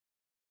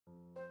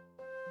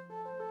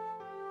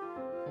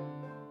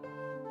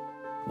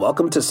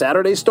Welcome to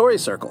Saturday Story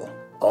Circle,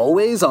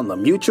 always on the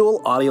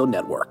Mutual Audio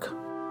Network.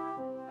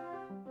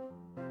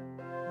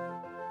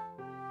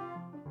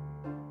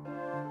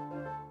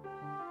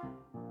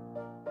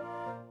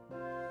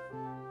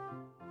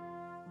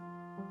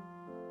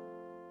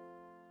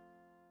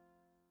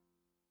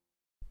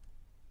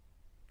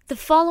 The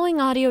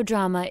following audio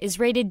drama is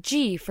rated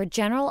G for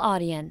general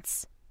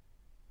audience.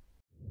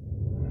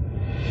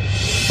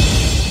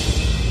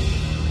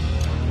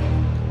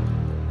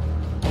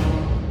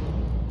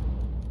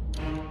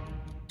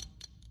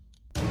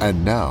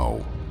 And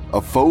now,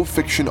 a faux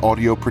fiction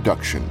audio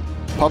production,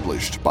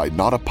 published by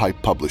Not a Pipe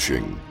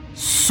Publishing.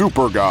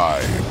 Super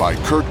Guy by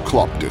Kurt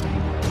Clopton.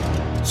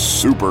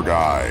 Super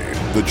Guy,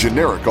 the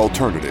generic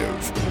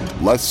alternative.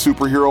 Less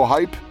superhero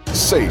hype,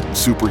 same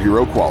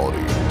superhero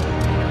quality.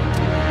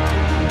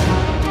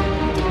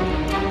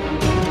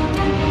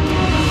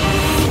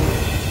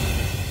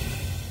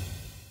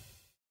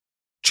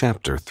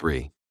 Chapter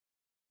 3.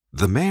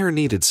 The mayor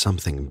needed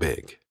something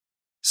big.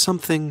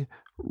 Something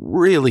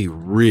really,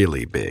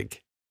 really big.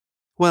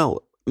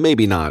 Well,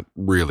 maybe not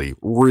really,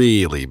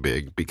 really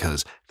big,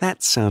 because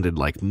that sounded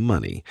like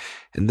money,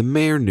 and the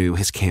mayor knew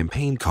his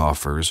campaign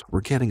coffers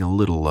were getting a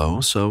little low,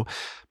 so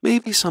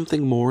maybe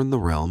something more in the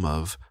realm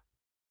of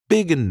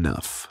big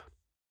enough.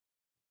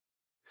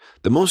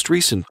 The most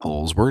recent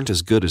polls weren't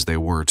as good as they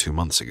were 2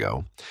 months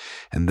ago,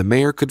 and the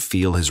mayor could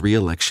feel his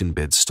re-election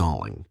bid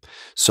stalling.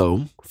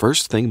 So,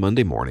 first thing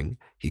Monday morning,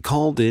 he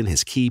called in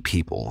his key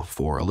people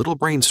for a little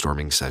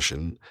brainstorming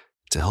session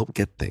to help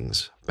get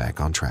things back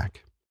on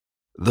track.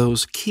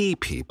 Those key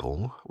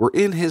people were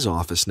in his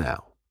office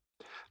now.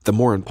 The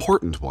more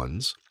important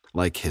ones,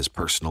 like his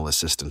personal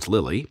assistant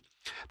Lily,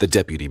 the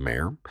deputy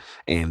mayor,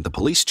 and the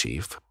police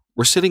chief,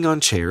 were sitting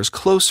on chairs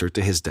closer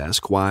to his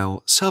desk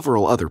while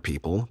several other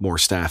people, more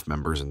staff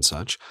members and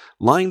such,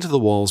 lined the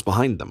walls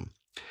behind them.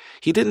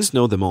 He didn't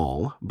know them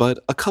all, but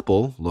a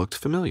couple looked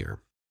familiar.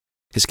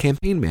 His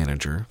campaign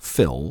manager,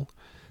 Phil,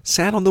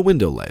 sat on the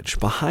window ledge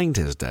behind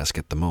his desk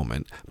at the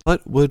moment,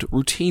 but would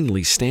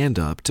routinely stand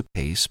up to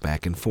pace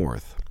back and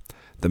forth.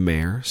 The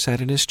mayor sat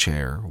in his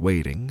chair,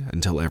 waiting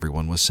until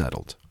everyone was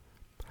settled.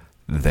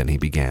 Then he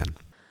began.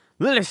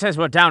 Lily says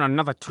we're down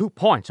another 2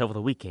 points over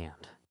the weekend.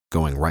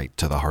 Going right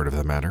to the heart of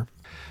the matter.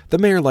 The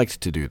mayor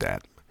liked to do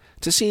that,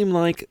 to seem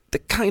like the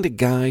kind of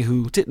guy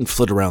who didn't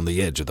flit around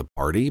the edge of the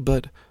party,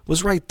 but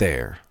was right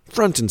there,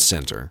 front and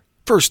center,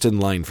 first in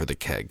line for the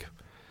keg.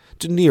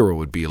 De Niro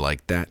would be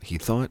like that, he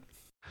thought.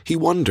 He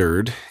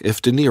wondered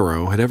if De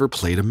Niro had ever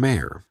played a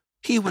mayor.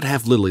 He would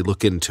have Lily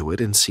look into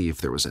it and see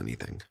if there was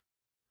anything.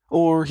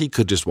 Or he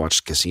could just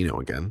watch Casino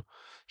again.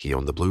 He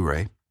owned the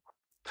Blu-ray.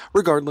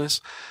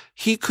 Regardless,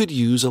 he could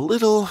use a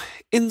little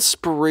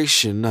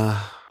inspiration,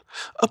 a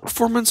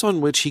performance on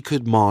which he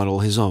could model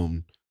his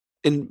own.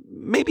 And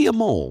maybe a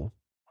mole.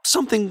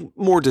 Something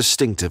more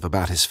distinctive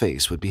about his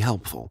face would be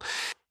helpful.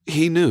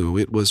 He knew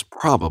it was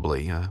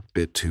probably a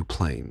bit too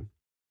plain.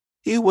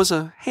 He was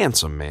a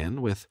handsome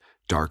man with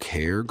dark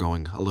hair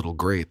going a little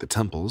gray at the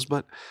temples,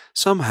 but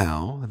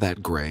somehow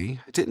that gray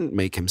didn't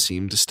make him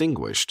seem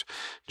distinguished,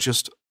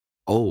 just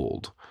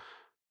old.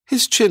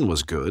 His chin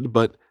was good,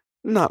 but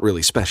not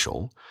really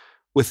special,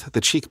 with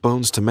the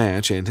cheekbones to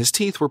match, and his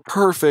teeth were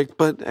perfect,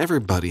 but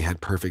everybody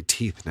had perfect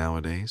teeth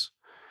nowadays.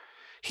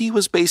 He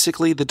was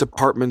basically the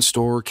department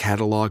store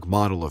catalog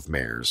model of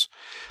mayors.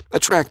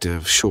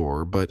 Attractive,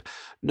 sure, but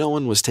no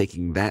one was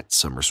taking that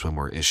summer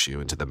swimwear issue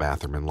into the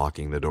bathroom and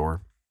locking the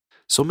door.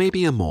 So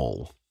maybe a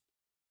mole.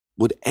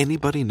 Would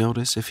anybody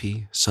notice if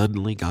he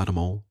suddenly got a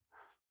mole?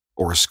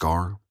 Or a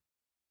scar?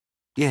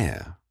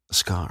 Yeah, a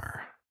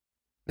scar.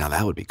 Now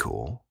that would be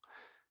cool.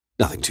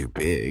 Nothing too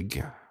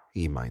big.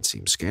 He might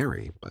seem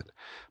scary, but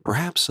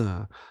perhaps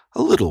a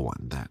little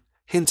one that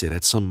hinted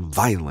at some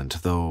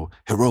violent, though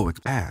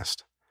heroic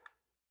past.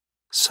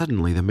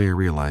 Suddenly the mayor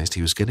realized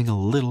he was getting a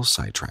little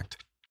sidetracked.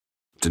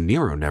 De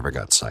Niro never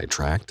got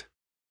sidetracked.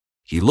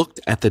 He looked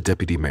at the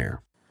deputy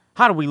mayor.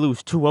 How did we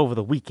lose 2 over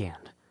the weekend?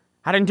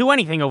 I didn't do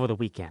anything over the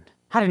weekend.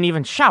 I didn't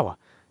even shower.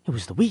 It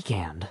was the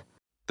weekend.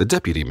 The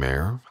deputy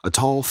mayor, a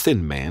tall,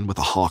 thin man with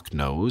a hawk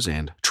nose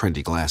and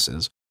trendy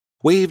glasses,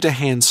 waved a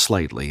hand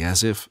slightly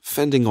as if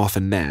fending off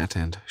a gnat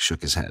and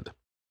shook his head.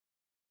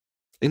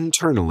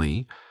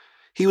 Internally,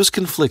 he was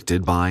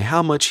conflicted by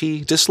how much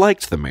he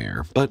disliked the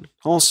mayor, but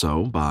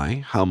also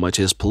by how much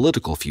his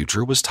political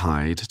future was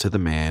tied to the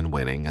man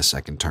winning a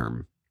second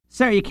term.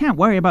 Sir, you can't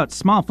worry about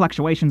small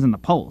fluctuations in the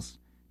polls.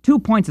 2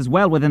 points is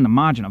well within the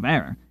margin of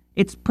error.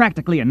 It's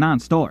practically a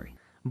non-story.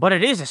 But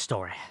it is a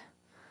story.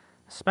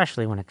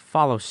 Especially when it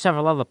follows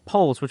several other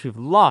polls which we've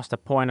lost a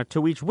point or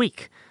 2 each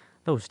week.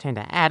 Those tend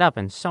to add up,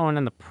 and someone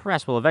in the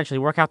press will eventually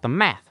work out the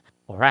math,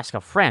 or ask a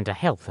friend to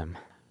help them.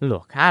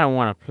 Look, I don't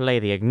want to play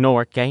the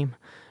ignore it game.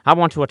 I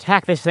want to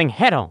attack this thing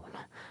head on.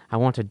 I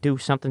want to do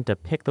something to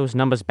pick those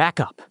numbers back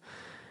up.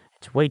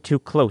 It's way too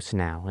close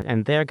now,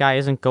 and their guy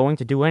isn't going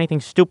to do anything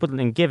stupid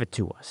and give it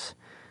to us.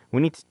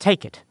 We need to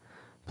take it.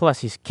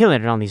 Plus, he's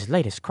killing it on these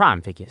latest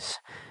crime figures.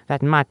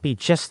 That might be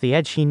just the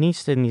edge he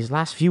needs in these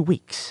last few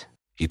weeks.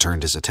 He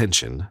turned his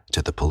attention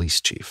to the police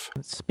chief.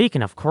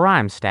 Speaking of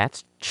crime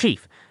stats,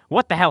 Chief,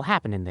 what the hell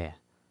happened in there?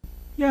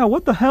 Yeah,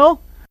 what the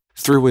hell?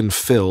 Threw in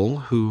Phil,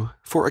 who,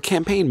 for a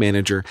campaign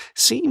manager,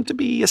 seemed to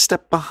be a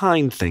step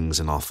behind things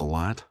an awful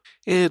lot.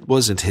 It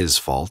wasn't his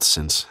fault,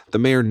 since the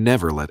mayor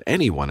never let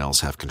anyone else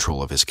have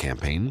control of his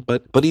campaign,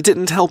 but he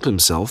didn't help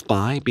himself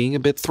by being a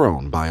bit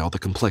thrown by all the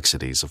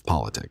complexities of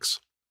politics.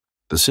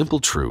 The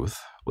simple truth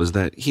was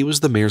that he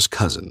was the mayor's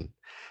cousin,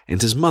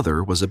 and his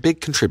mother was a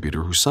big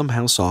contributor who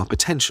somehow saw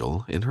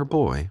potential in her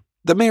boy.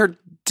 The mayor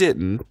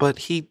didn't, but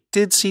he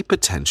did see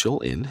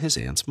potential in his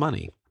aunt's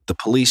money. The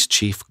police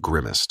chief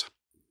grimaced.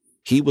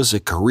 He was a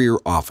career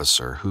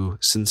officer who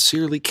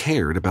sincerely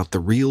cared about the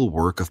real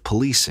work of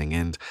policing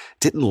and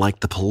didn't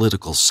like the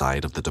political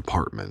side of the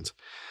department.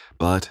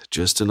 But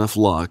just enough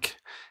luck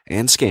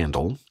and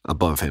scandal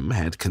above him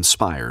had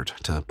conspired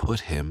to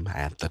put him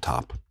at the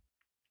top.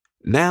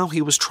 Now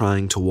he was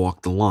trying to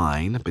walk the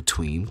line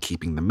between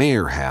keeping the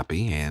mayor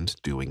happy and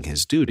doing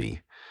his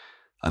duty.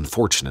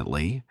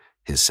 Unfortunately,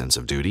 his sense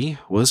of duty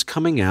was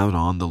coming out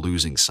on the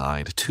losing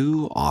side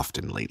too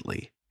often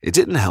lately. It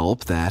didn't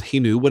help that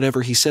he knew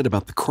whatever he said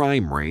about the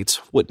crime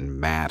rates wouldn't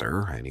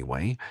matter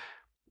anyway.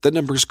 The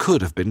numbers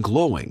could have been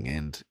glowing,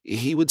 and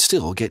he would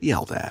still get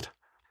yelled at.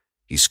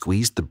 He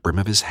squeezed the brim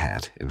of his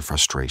hat in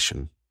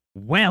frustration.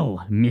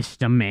 Well,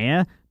 Mr.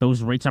 Mayor,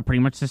 those rates are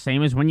pretty much the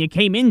same as when you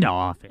came into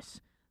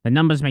office. The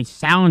numbers may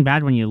sound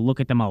bad when you look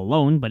at them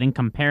alone, but in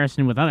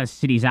comparison with other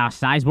cities our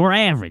size, we're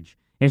average.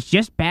 It's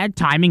just bad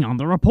timing on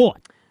the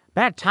report.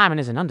 Bad timing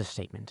is an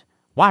understatement.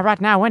 Why right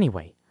now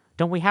anyway?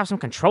 Don't we have some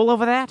control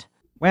over that?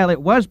 Well,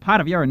 it was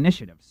part of your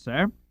initiative,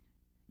 sir.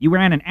 You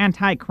ran an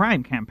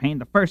anti-crime campaign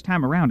the first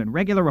time around, and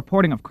regular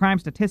reporting of crime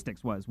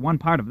statistics was one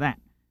part of that.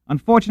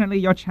 Unfortunately,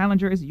 your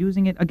challenger is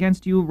using it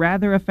against you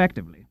rather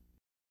effectively.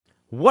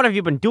 What have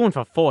you been doing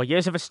for 4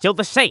 years if it's still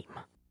the same?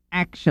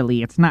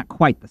 Actually, it's not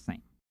quite the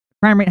same.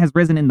 The crime rate has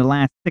risen in the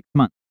last 6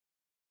 months.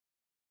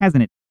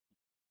 Hasn't it?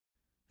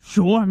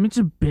 Sure, it's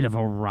a bit of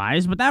a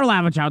rise, but that'll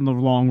average out in the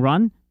long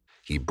run.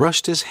 He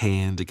brushed his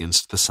hand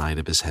against the side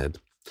of his head,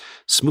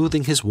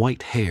 smoothing his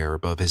white hair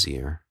above his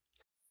ear.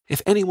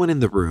 If anyone in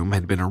the room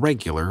had been a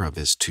regular of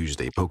his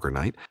Tuesday poker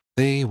night,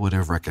 they would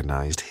have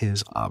recognized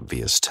his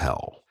obvious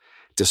tell.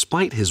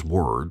 Despite his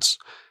words,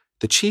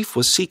 the chief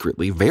was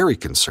secretly very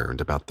concerned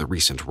about the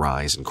recent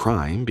rise in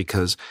crime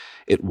because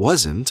it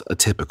wasn't a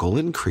typical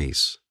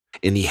increase,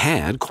 and he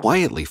had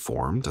quietly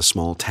formed a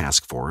small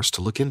task force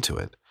to look into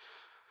it.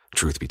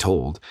 Truth be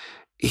told,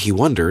 he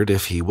wondered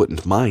if he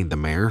wouldn't mind the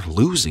mayor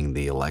losing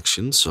the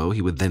election so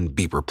he would then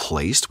be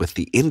replaced with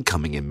the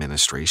incoming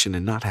administration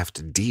and not have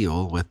to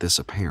deal with this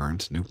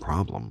apparent new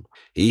problem.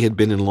 He had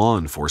been in law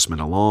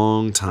enforcement a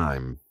long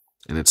time,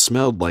 and it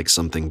smelled like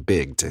something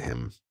big to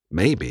him,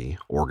 maybe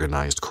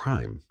organized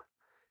crime.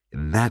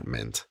 And that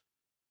meant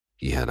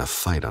he had a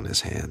fight on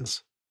his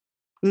hands.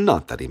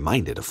 Not that he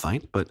minded a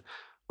fight, but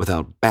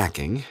without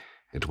backing,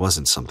 it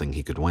wasn't something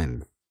he could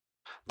win.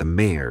 The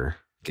mayor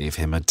gave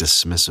him a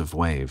dismissive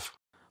wave.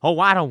 Oh,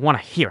 I don't want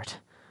to hear it.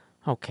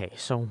 Okay,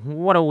 so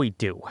what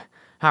do?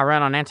 I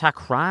ran on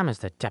anti-crime, as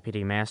the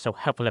deputy mayor so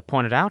helpfully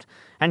pointed out,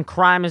 and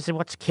crime is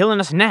what's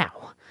killing us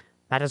now.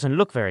 That doesn't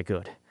look very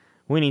good.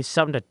 We need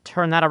something to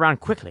turn that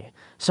around quickly.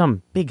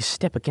 Some big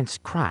step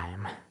against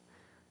crime.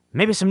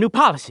 Maybe some new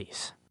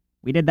policies.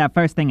 We did that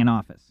first thing in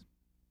office.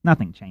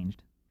 Nothing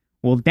changed.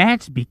 Well,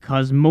 that's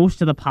because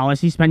most of the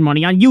policies spend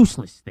money on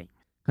useless things.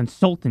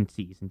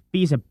 Consultancies and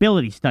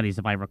feasibility studies,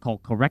 if I recall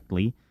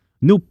correctly.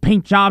 New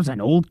paint jobs on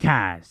old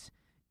cars.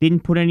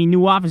 Didn't put any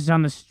new offices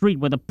on the street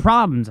where the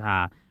problems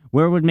are,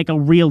 where it would make a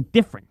real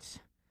difference.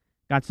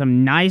 Got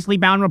some nicely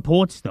bound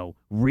reports, though.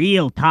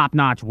 Real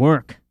top-notch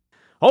work.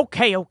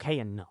 Okay,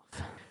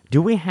 enough.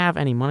 Do we have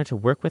any money to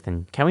work with,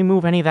 and can we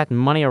move any of that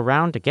money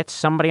around to get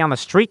somebody on the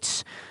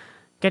streets?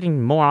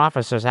 Getting more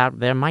officers out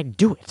there might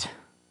do it.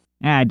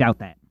 I doubt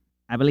that.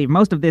 I believe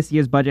most of this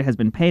year's budget has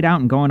been paid out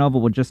and going over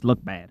will just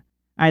look bad.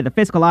 I had the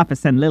fiscal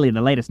office send Lily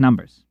the latest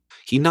numbers.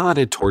 He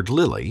nodded toward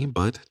Lily,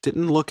 but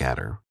didn't look at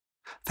her.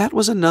 That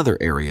was another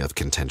area of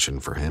contention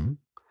for him.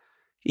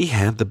 He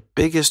had the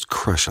biggest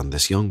crush on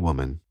this young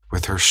woman,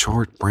 with her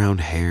short brown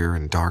hair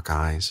and dark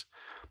eyes.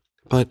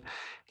 But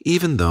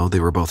even though they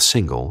were both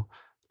single,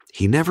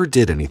 he never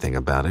did anything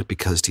about it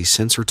because he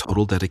sensed her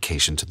total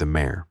dedication to the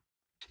mayor.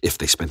 If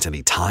they spent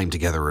any time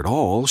together at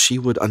all, she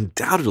would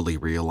undoubtedly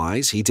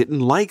realize he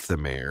didn't like the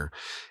mayor,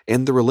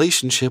 and the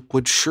relationship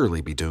would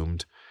surely be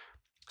doomed.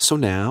 So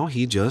now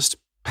he just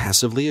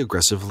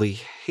passively-aggressively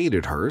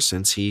hated her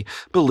since he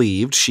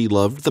believed she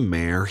loved the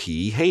mayor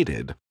he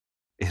hated.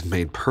 It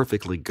made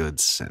perfectly good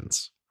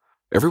sense.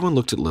 Everyone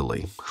looked at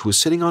Lily, who was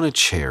sitting on a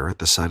chair at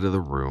the side of the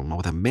room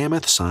with a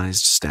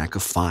mammoth-sized stack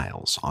of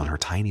files on her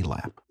tiny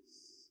lap.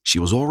 She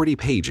was already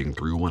paging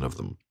through one of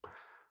them.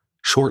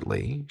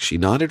 Shortly, she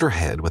nodded her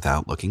head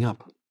without looking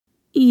up.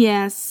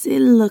 Yes,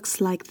 it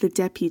looks like the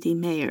deputy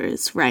mayor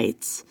is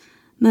right.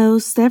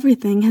 Most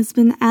everything has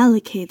been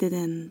allocated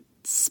and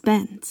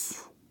spent.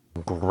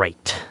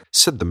 Great,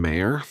 said the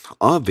mayor,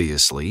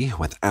 obviously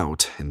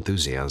without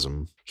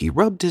enthusiasm. He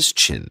rubbed his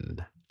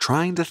chin,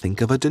 trying to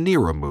think of a De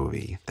Niro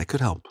movie that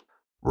could help.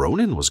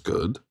 Ronin was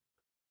good.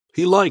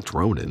 He liked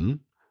Ronin.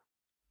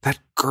 That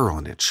girl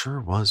in it sure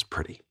was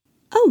pretty.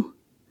 Oh,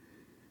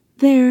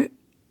 there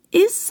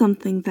is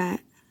something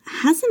that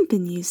hasn't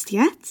been used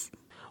yet.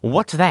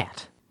 What's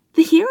that?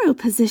 The hero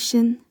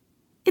position.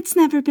 It's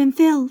never been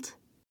filled.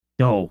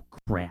 Oh,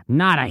 crap.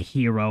 Not a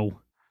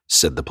hero,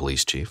 said the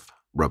police chief,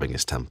 rubbing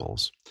his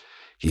temples.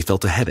 He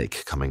felt a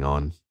headache coming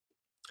on.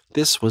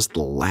 This was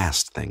the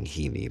last thing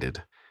he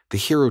needed. The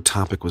hero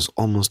topic was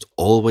almost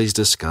always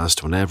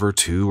discussed whenever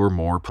 2 or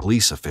more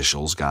police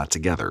officials got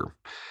together.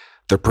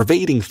 The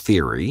pervading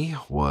theory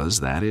was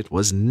that it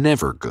was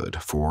never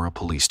good for a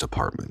police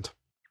department.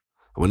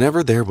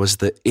 Whenever there was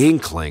the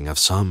inkling of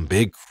some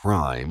big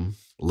crime,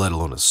 let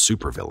alone a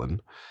supervillain,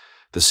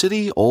 the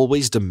city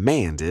always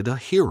demanded a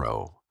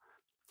hero.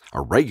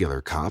 A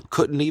regular cop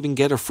couldn't even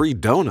get a free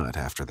donut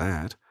after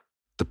that.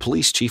 The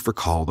police chief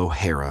recalled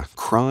O'Hara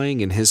crying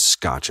in his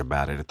scotch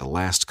about it at the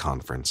last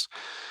conference,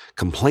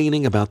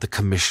 complaining about the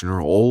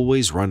commissioner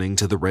always running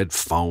to the red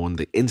phone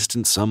the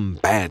instant some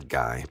bad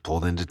guy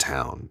pulled into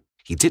town.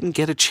 He didn't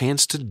get a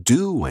chance to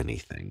do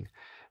anything.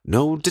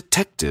 No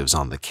detectives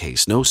on the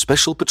case, no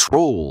special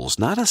patrols,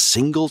 not a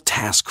single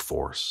task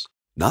force.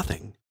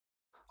 Nothing.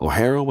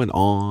 O'Hara went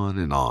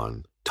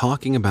on,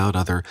 talking about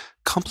other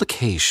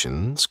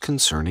complications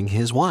concerning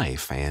his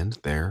wife and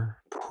their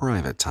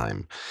private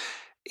time.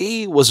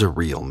 He was a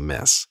real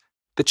mess.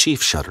 The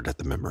chief shuddered at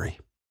the memory.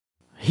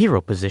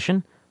 Hero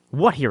position?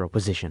 What hero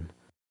position?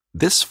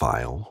 This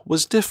file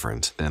was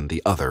different than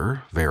the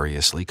other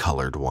variously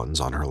colored ones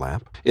on her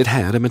lap. It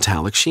had a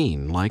metallic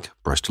sheen like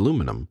brushed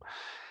aluminum,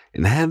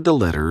 and had the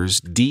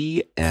letters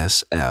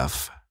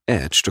DSF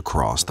etched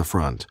across the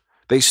front.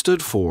 They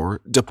stood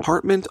for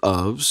Department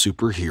of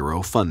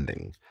Superhero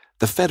Funding,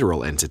 the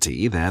federal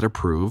entity that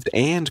approved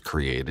and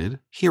created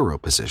hero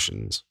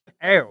positions.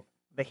 Oh,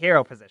 the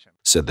hero position,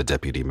 said the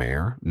deputy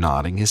mayor,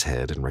 nodding his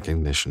head in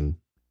recognition.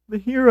 The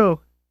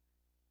hero.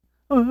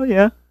 Oh,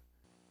 yeah.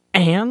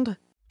 And?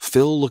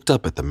 Phil looked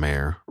up at the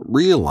mayor,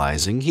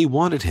 realizing he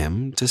wanted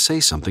him to say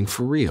something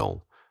for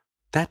real.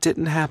 That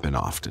didn't happen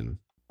often.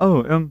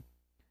 It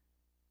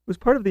was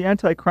part of the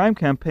anti-crime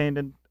campaign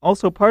and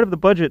also part of the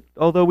budget,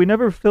 although we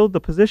never filled the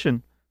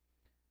position.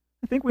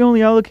 I think we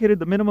only allocated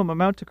the minimum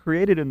amount to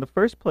create it in the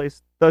first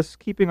place, thus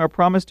keeping our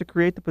promise to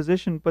create the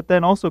position, but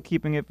then also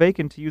keeping it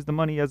vacant to use the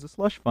money as a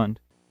slush fund.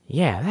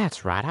 Yeah,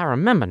 that's right, I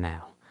remember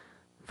now.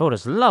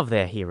 Voters love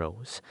their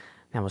heroes.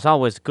 That was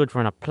always good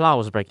for an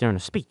applause break during a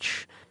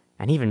speech.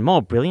 And even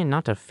more brilliant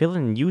not to fill it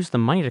and use the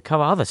money to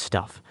cover other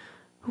stuff.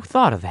 Who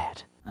thought of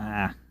that?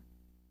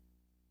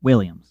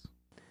 Williams.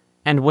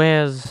 And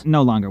where's...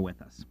 No longer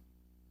with us.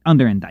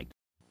 Under indictment.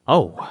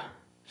 Oh,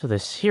 so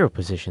this hero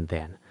position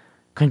then.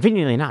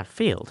 Conveniently not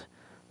filled.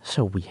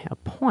 So we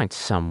appoint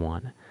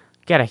someone.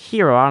 Get a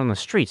hero out on the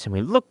streets and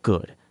we look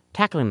good,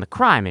 tackling the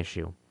crime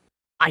issue.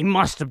 I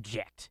must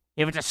object.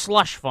 If it's a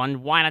slush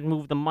fund, why not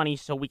move the money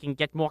so we can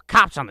get more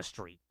cops on the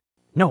street?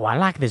 No, I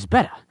like this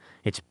better.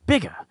 It's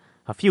bigger.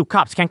 A few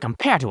cops can't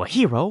compare to a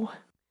hero.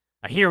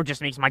 A hero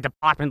just makes my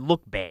department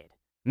look bad.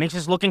 Makes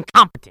us look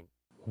incompetent.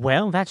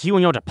 Well, that's you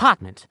and your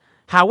department.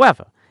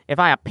 However, if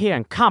I appear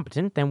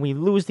incompetent, then we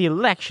lose the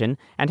election,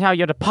 and how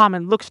your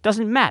department looks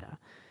doesn't matter.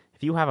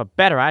 If you have a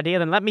better idea,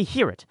 then let me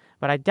hear it,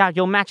 but I doubt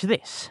you'll match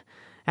this.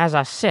 As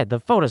I said, the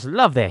voters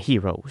love their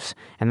heroes,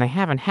 and they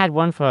haven't had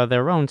one for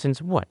their own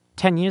since,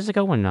 10 years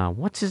ago when,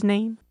 what's his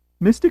name?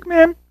 Mystic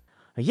Man?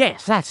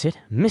 Yes, that's it,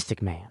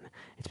 Mystic Man.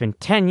 It's been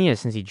 10 years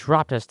since he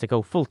dropped us to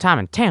go full-time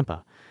in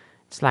Tampa.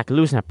 It's like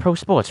losing a pro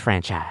sports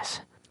franchise.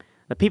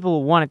 The people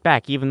will want it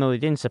back even though they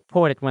didn't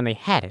support it when they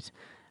had it.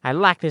 I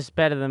like this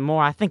better the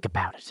more I think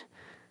about it.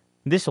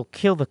 This'll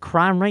kill the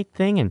crime rate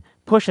thing and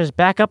push us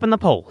back up in the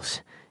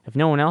polls. If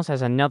no one else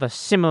has another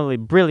similarly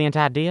brilliant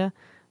idea,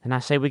 then I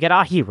say we get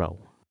our hero.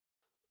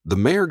 The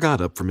mayor got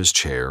up from his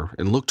chair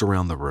and looked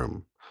around the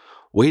room,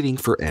 waiting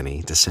for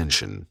any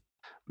dissension.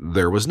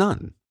 There was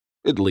none,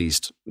 at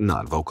least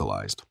not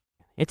vocalized.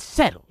 It's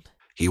settled.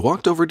 He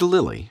walked over to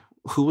Lily,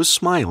 who was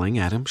smiling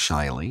at him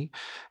shyly,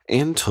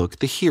 and took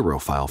the hero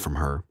file from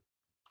her.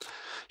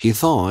 He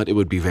thought it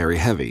would be very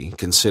heavy,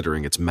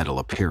 considering its metal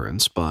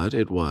appearance, but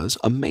it was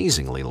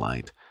amazingly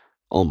light,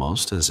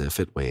 almost as if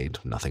it weighed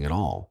nothing at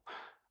all.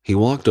 He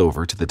walked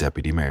over to the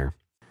deputy mayor.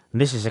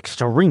 This is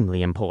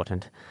extremely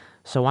important,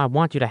 so I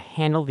want you to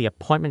handle the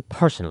appointment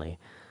personally.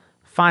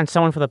 Find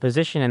someone for the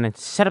position and then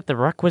set up the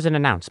requisite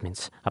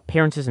announcements,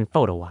 appearances, and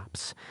photo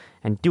ops.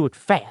 And do it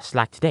fast,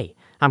 like today.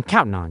 I'm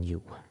counting on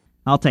you.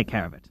 I'll take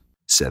care of it,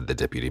 said the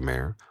deputy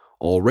mayor,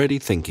 already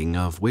thinking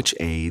of which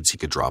aides he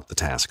could drop the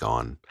task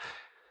on.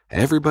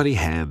 Everybody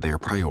had their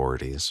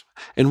priorities,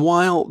 and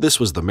while this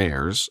was the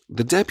mayor's,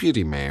 the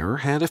deputy mayor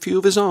had a few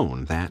of his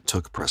own that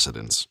took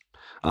precedence.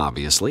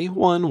 Obviously,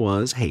 one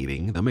was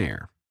hating the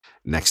mayor.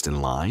 Next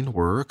in line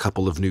were a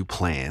couple of new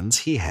plans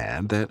he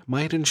had that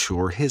might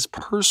ensure his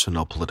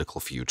personal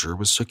political future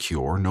was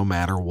secure no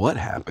matter what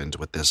happened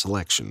with this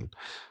election.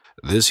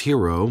 This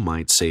hero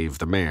might save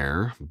the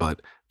mayor,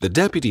 but the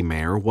deputy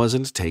mayor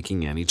wasn't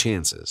taking any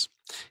chances.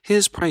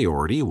 His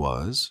priority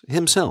was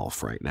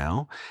himself right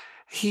now.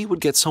 He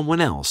would get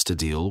someone else to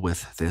deal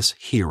with this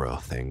hero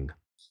thing.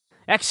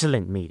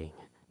 Excellent meeting.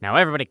 Now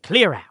everybody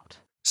clear out,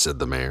 said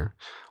the mayor,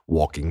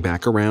 walking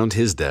back around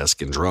his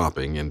desk and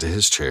dropping into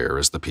his chair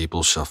as the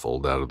people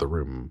shuffled out of the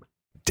room.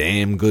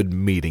 Damn good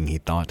meeting, he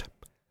thought.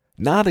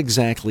 Not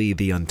exactly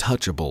the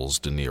Untouchables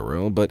De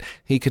Niro, but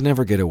he could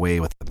never get away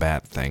with the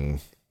bat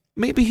thing.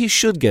 Maybe he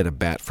should get a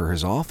bat for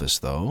his office,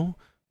 though.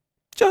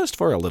 Just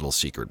for a little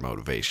secret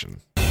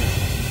motivation.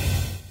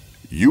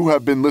 You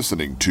have been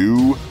listening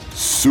to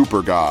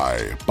Super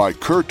Guy by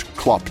Kurt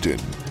Clopton,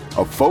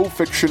 a faux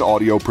fiction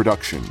audio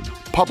production,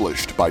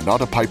 published by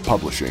Not a Pipe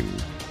Publishing.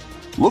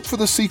 Look for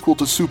the sequel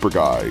to Super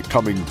Guy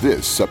coming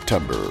this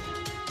September.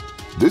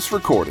 This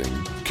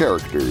recording,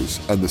 characters,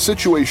 and the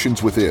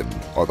situations within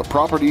are the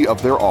property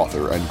of their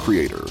author and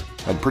creator,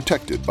 and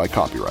protected by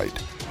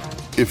copyright.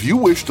 If you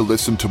wish to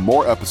listen to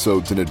more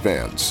episodes in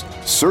advance,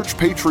 search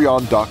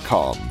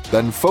patreon.com,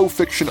 then Faux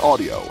Fiction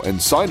Audio,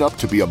 and sign up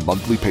to be a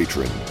monthly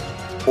patron.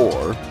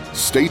 Or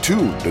stay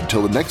tuned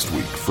until the next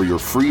week for your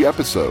free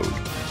episode.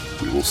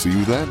 We will see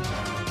you then.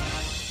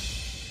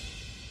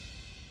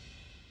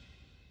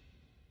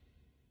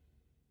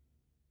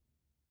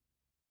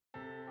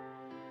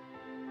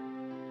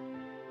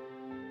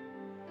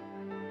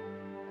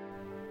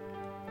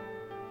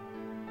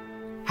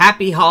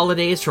 Happy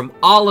holidays from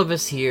all of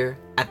us here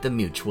at the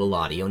Mutual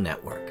Audio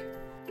Network.